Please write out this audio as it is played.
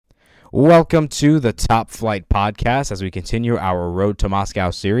Welcome to the Top Flight Podcast as we continue our Road to Moscow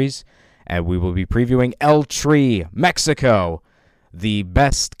series, and we will be previewing El Tri, Mexico, the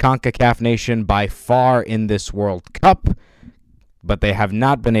best CONCACAF nation by far in this World Cup, but they have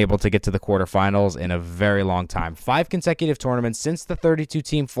not been able to get to the quarterfinals in a very long time. 5 consecutive tournaments since the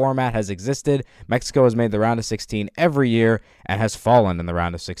 32-team format has existed. Mexico has made the round of 16 every year and has fallen in the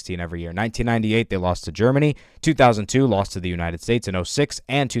round of 16 every year. 1998, they lost to Germany. 2002, lost to the United States. In 2006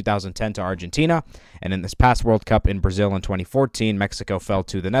 and 2010 to Argentina. And in this past World Cup in Brazil in 2014, Mexico fell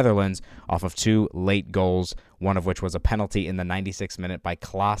to the Netherlands off of 2 late goals, one of which was a penalty in the 96th minute by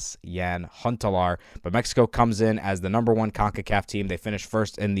Klaas-Jan Huntelaar. But Mexico comes in as the number 1 CONCACAF team. They finished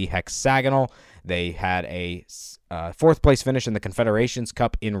first in the hexagonal. They had a 4th place finish in the Confederations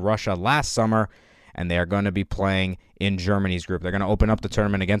Cup in Russia last summer, and they are going to be playing in Germany's group. They're going to open up the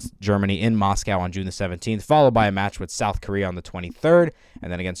tournament against Germany in Moscow on June the 17th, followed by a match with South Korea on the 23rd,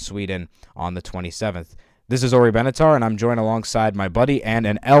 and then against Sweden on the 27th. This is Ori Benatar, and I'm joined alongside my buddy and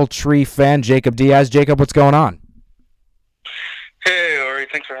an El Tri fan, Jacob Diaz. Jacob, what's going on? Hey, Ori,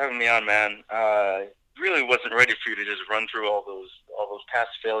 thanks for having me on, man. Really wasn't ready for you to just run through all those past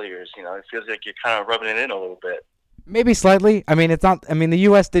failures. You know, it feels like you're kind of rubbing it in a little bit. Maybe slightly. I mean, it's not. I mean, the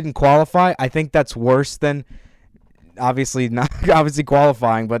U.S. didn't qualify. I think that's worse than obviously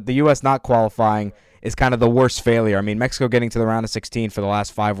qualifying, but the U.S. not qualifying is kind of the worst failure. I mean, Mexico getting to the round of 16 for the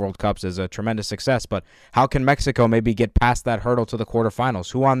last 5 World Cups is a tremendous success, but how can Mexico maybe get past that hurdle to the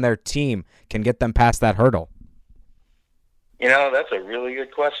quarterfinals? Who on their team can get them past that hurdle? You know, that's a really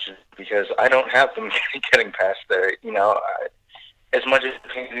good question because I don't have them getting past there. You know, as much as it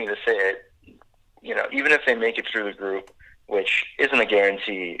pains me to say it, you know, even if they make it through the group, which isn't a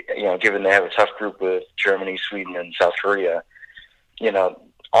guarantee, you know, given they have a tough group with Germany, Sweden, and South Korea, you know,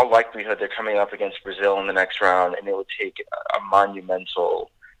 all likelihood they're coming up against Brazil in the next round, and it would take a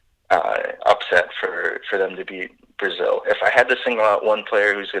monumental upset for them to beat Brazil. If I had to single out one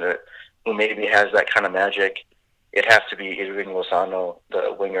player who maybe has that kind of magic, it'd have to be Hirving Lozano,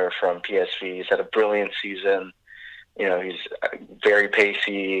 the winger from PSV. He's had a brilliant season. You know, he's very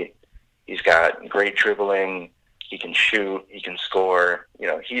pacey. He's got great dribbling. He can shoot. He can score. You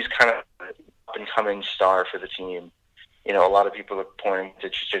know, he's kind of an up-and-coming star for the team. You know, a lot of people are pointing to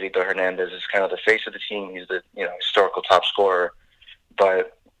Chicharito Hernandez as kind of the face of the team. He's the, you know, historical top scorer.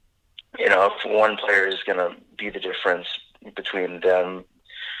 But, you know, if one player is going to be the difference between them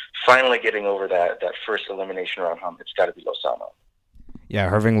finally getting over that first elimination round hump, it's got to be Lozano. Yeah,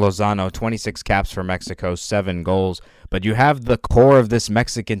 Hirving Lozano, 26 caps for Mexico, 7 goals. But you have the core of this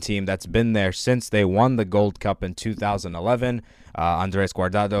Mexican team that's been there since they won the Gold Cup in 2011. Andres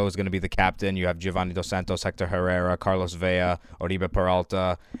Guardado is going to be the captain. You have Giovanni Dos Santos, Hector Herrera, Carlos Vela, Oribe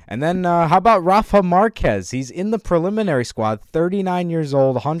Peralta. And then how about Rafa Marquez? He's in the preliminary squad, 39 years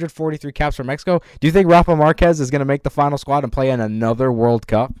old, 143 caps for Mexico. Do you think Rafa Marquez is going to make the final squad and play in another World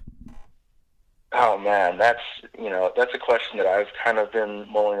Cup? Oh, man, that's a question that I've kind of been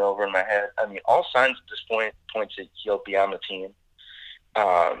mulling over in my head. I mean, all signs at this point point to he'll be on the team.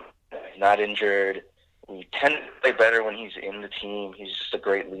 He's not injured. We tend to play better when he's in the team. He's just a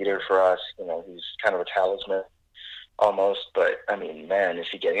great leader for us. You know, he's kind of a talisman almost. But, I mean, man, is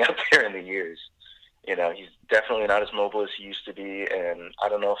he getting up there in the years? You know, he's definitely not as mobile as he used to be, and I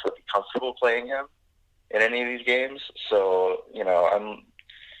don't know if he'll be comfortable playing him in any of these games. So, you know,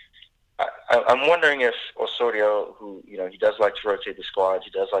 I'm wondering if Osorio, who, you know, he does like to rotate the squads,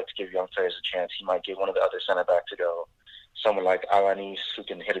 he does like to give young players a chance, he might give one of the other center backs to go. Someone like Alanis, who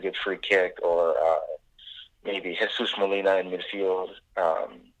can hit a good free kick, or maybe Jesus Molina in midfield.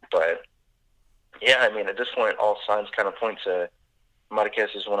 But yeah, I mean, at this point, all signs kind of point to Marquez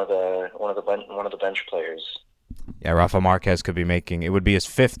is one of the bench players. Yeah, Rafa Marquez could be making, it would be his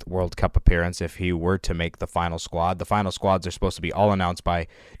 5th World Cup appearance if he were to make the final squad. The final squads are supposed to be all announced by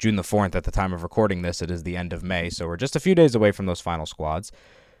June the 4th. At the time of recording this, it is the end of May, so we're just a few days away from those final squads.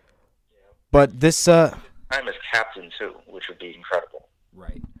 But this... I'm as captain, too, which would be incredible.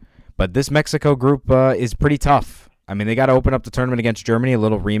 Right. But this Mexico group is pretty tough. I mean, they got to open up the tournament against Germany, a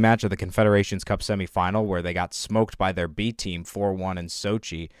little rematch of the Confederations Cup semifinal where they got smoked by their B team 4-1 in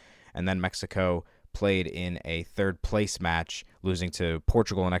Sochi, and then Mexico played in a 3rd place match, losing to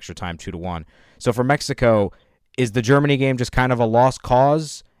Portugal in extra time 2-1. So for Mexico, is the Germany game just kind of a lost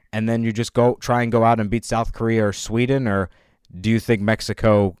cause, and then you just try and go out and beat South Korea or Sweden, or do you think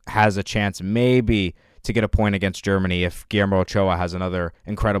Mexico has a chance maybe to get a point against Germany if Guillermo Ochoa has another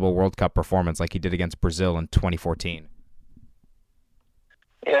incredible World Cup performance like he did against Brazil in 2014?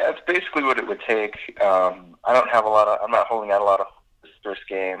 Yeah, that's basically what it would take. I'm not holding out a lot of this first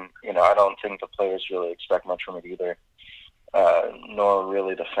game. You know, I don't think the players really expect much from it either. nor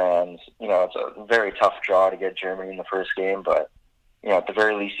really the fans. It's a very tough draw to get Germany in the first game, but at the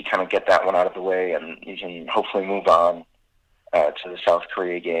very least, you kind of get that one out of the way, and you can hopefully move on to the South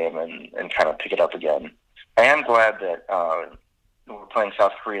Korea game and kind of pick it up again. I am glad that we're playing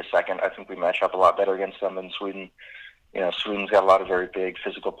South Korea second. I think we match up a lot better against them than Sweden. Sweden's got a lot of very big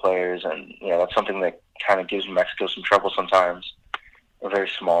physical players, and that's something that kind of gives Mexico some trouble sometimes. A very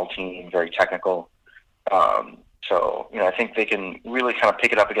small team, very technical. So I think they can really kind of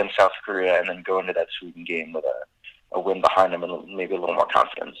pick it up against South Korea and then go into that Sweden game with a win behind them and maybe a little more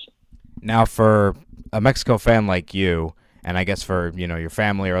confidence. Now, for a Mexico fan like you, and I guess for your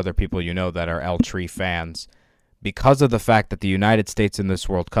family or other people that are El Tri fans, because of the fact that the United States in this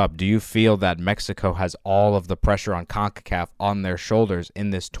World Cup, do you feel that Mexico has all of the pressure on CONCACAF on their shoulders in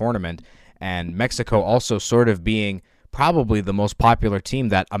this tournament, and Mexico also sort of being probably the most popular team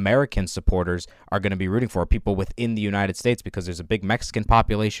that American supporters are going to be rooting for, people within the United States, because there's a big Mexican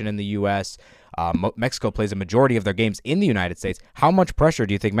population in the U.S. Mexico plays a majority of their games in the United States. How much pressure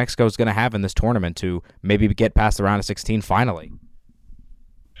do you think Mexico is going to have in this tournament to maybe get past the round of 16 finally?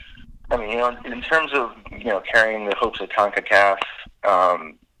 I mean, in terms of, carrying the hopes of CONCACAF,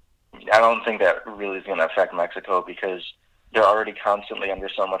 I don't think that really is going to affect Mexico because they're already constantly under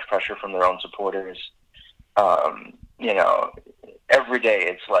so much pressure from their own supporters. Every day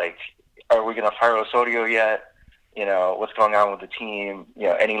it's like, are we going to fire Osorio yet? What's going on with the team?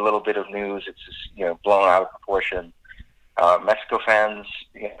 Any little bit of news, it's just, blown out of proportion. Mexico fans,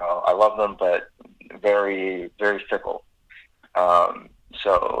 I love them, but very, very fickle.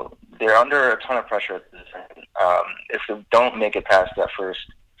 So they're under a ton of pressure at this time. If they don't make it past that first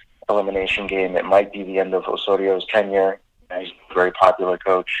elimination game, it might be the end of Osorio's tenure. He's a very popular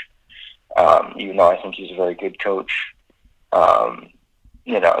coach. Even though I think he's a very good coach.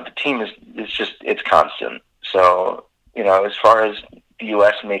 The team it's constant. So, as far as the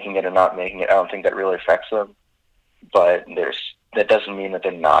U.S. making it or not making it, I don't think that really affects them. But that doesn't mean that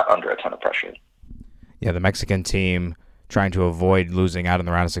they're not under a ton of pressure. Yeah, the Mexican team trying to avoid losing out in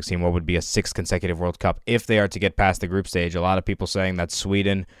the round of 16, what would be a 6th consecutive World Cup if they are to get past the group stage. A lot of people saying that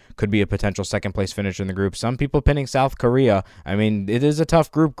Sweden could be a potential second-place finish in the group. Some people pinning South Korea. I mean, it is a tough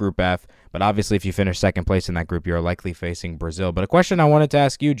group, Group F, but obviously if you finish second place in that group, you're likely facing Brazil. But a question I wanted to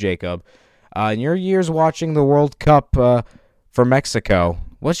ask you, Jacob, in your years watching the World Cup for Mexico,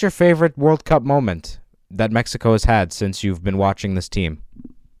 what's your favorite World Cup moment that Mexico has had since you've been watching this team?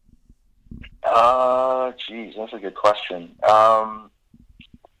 Geez, that's a good question.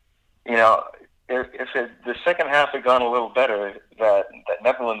 If the second half had gone a little better, that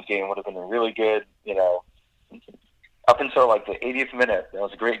Netherlands game would have been really good. Up until like the 80th minute, that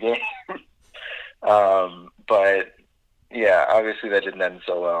was a great game. But yeah, obviously that didn't end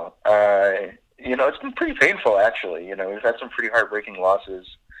so well. It's been pretty painful actually. We've had some pretty heartbreaking losses.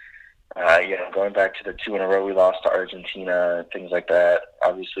 Going back to the 2 in a row we lost to Argentina, things like that.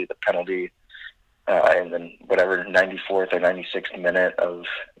 Obviously the penalty. And then whatever 94th or 96th minute of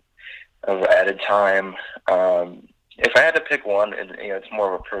added time. If I had to pick one, and it's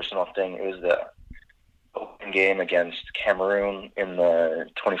more of a personal thing, it was the opening game against Cameroon in the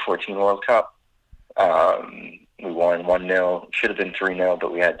 2014 World Cup. We won 1-0. Should have been 3-0,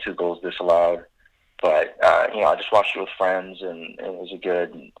 but we had 2 goals disallowed. But I just watched it with friends, and it was a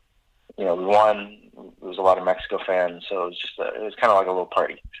good. We won. There was a lot of Mexico fans, so it was kind of like a little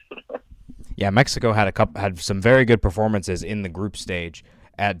party. Yeah, Mexico had some very good performances in the group stage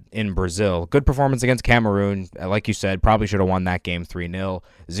in Brazil. Good performance against Cameroon. Like you said, probably should have won that game 3-0.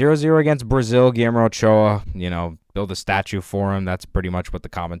 0-0 against Brazil. Guillermo Ochoa, build a statue for him. That's pretty much what the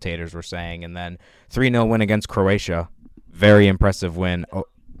commentators were saying. And then 3-0 win against Croatia. Very impressive win. That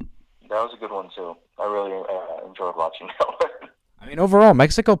was a good one, too. I really enjoyed watching that one. I mean, overall,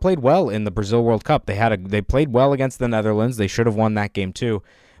 Mexico played well in the Brazil World Cup. They played well against the Netherlands. They should have won that game, too.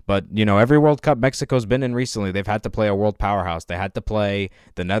 But, every World Cup Mexico's been in recently, they've had to play a world powerhouse. They had to play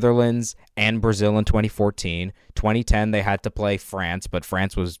the Netherlands and Brazil in 2014. 2010, they had to play France, but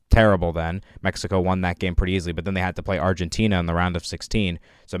France was terrible then. Mexico won that game pretty easily, but then they had to play Argentina in the round of 16.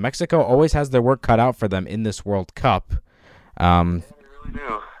 So Mexico always has their work cut out for them in this World Cup. They really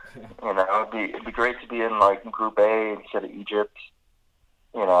do. It'd be great to be in, Group A instead of Egypt.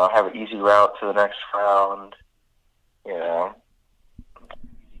 Have an easy route to the next round.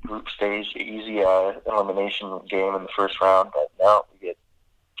 Group stage, easy elimination game in the first round, but now we get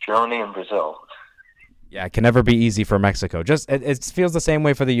Germany and Brazil. Yeah, it can never be easy for Mexico. It feels the same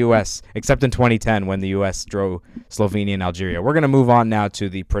way for the U.S., except in 2010 when the U.S. drew Slovenia and Algeria. We're going to move on now to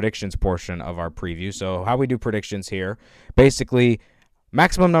the predictions portion of our preview. So how we do predictions here, basically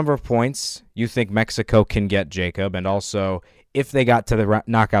maximum number of points you think Mexico can get, Jacob, and also if they got to the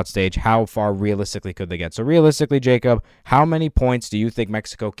knockout stage, how far realistically could they get? So realistically, Jacob, how many points do you think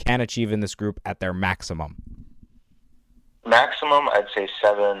Mexico can achieve in this group at their maximum? Maximum, I'd say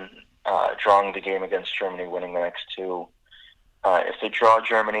 7, drawing the game against Germany, winning the next 2. If they draw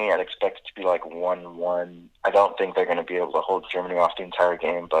Germany, I'd expect it to be like 1-1. I don't think they're going to be able to hold Germany off the entire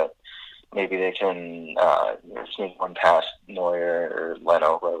game, but maybe they can sneak one past Neuer or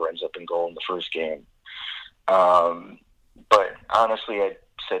Leno, whoever ends up in goal in the first game. But honestly, I'd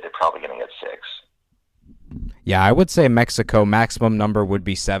say they're probably going to get 6. Yeah, I would say Mexico maximum number would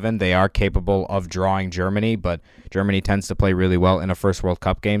be 7. They are capable of drawing Germany, but Germany tends to play really well in a first World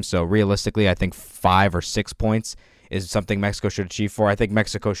Cup game. So realistically, I think 5 or 6 points is something Mexico should achieve for. I think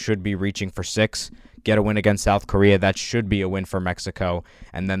Mexico should be reaching for 6. Get a win against South Korea. That should be a win for Mexico.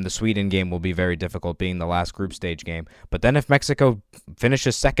 And then the Sweden game will be very difficult, being the last group stage game. But then if Mexico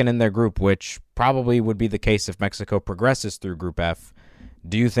finishes second in their group, which probably would be the case if Mexico progresses through Group F,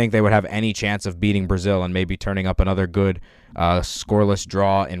 do you think they would have any chance of beating Brazil and maybe turning up another good scoreless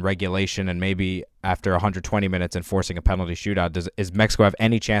draw in regulation and maybe after 120 minutes and forcing a penalty shootout? Does Mexico have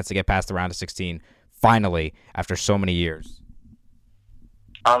any chance to get past the round of 16 finally after so many years?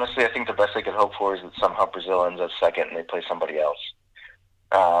 Honestly, I think the best they could hope for is that somehow Brazil ends up second and they play somebody else.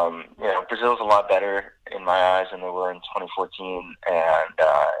 Brazil's a lot better in my eyes than they were in 2014, and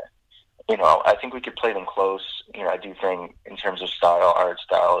I think we could play them close. I do think in terms of style, our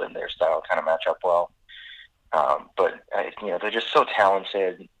style and their style kind of match up well. But they're just so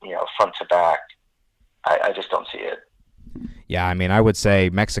talented, front to back. I just don't see it. Yeah, I mean, I would say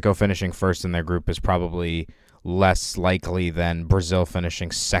Mexico finishing first in their group is probably less likely than Brazil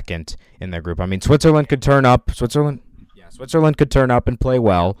finishing second in their group. I mean, Switzerland could turn up. Switzerland could turn up and play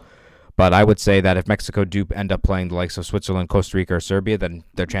well. But I would say that if Mexico do end up playing the likes of Switzerland, Costa Rica, or Serbia, then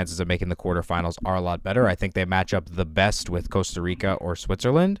their chances of making the quarterfinals are a lot better. I think they match up the best with Costa Rica or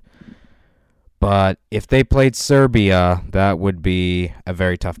Switzerland. But if they played Serbia, that would be a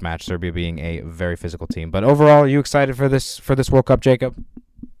very tough match, Serbia being a very physical team. But overall, are you excited for this World Cup, Jacob?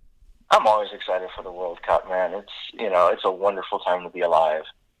 I'm always excited for the World Cup, man. It's a wonderful time to be alive.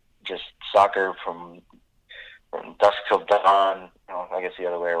 Just soccer from dusk till dawn. I guess the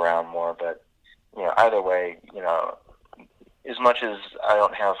other way around more, but either way, as much as I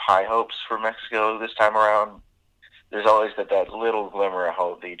don't have high hopes for Mexico this time around, there's always that little glimmer of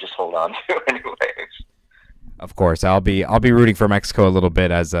hope that you just hold on to, anyways. Of course, I'll be rooting for Mexico a little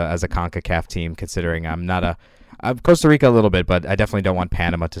bit as a CONCACAF team, considering I'm not Costa Rica a little bit, but I definitely don't want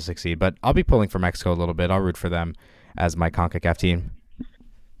Panama to succeed. But I'll be pulling for Mexico a little bit. I'll root for them as my CONCACAF team.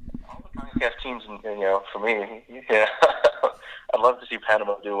 All the CONCACAF teams, for me, yeah. I'd love to see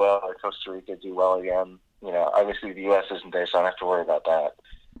Panama do well or Costa Rica do well again. Obviously the U.S. isn't there, so I don't have to worry about that.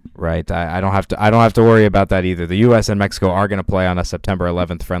 Right. I don't have to worry about that either. The U.S. and Mexico are going to play on a September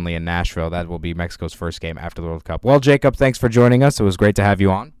 11th friendly in Nashville. That will be Mexico's first game after the World Cup. Well, Jacob, thanks for joining us. It was great to have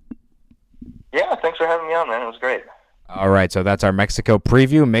you on. Yeah, thanks for having me on, man. It was great. All right, so that's our Mexico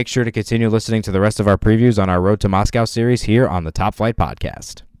preview. Make sure to continue listening to the rest of our previews on our Road to Moscow series here on the Top Flight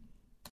Podcast.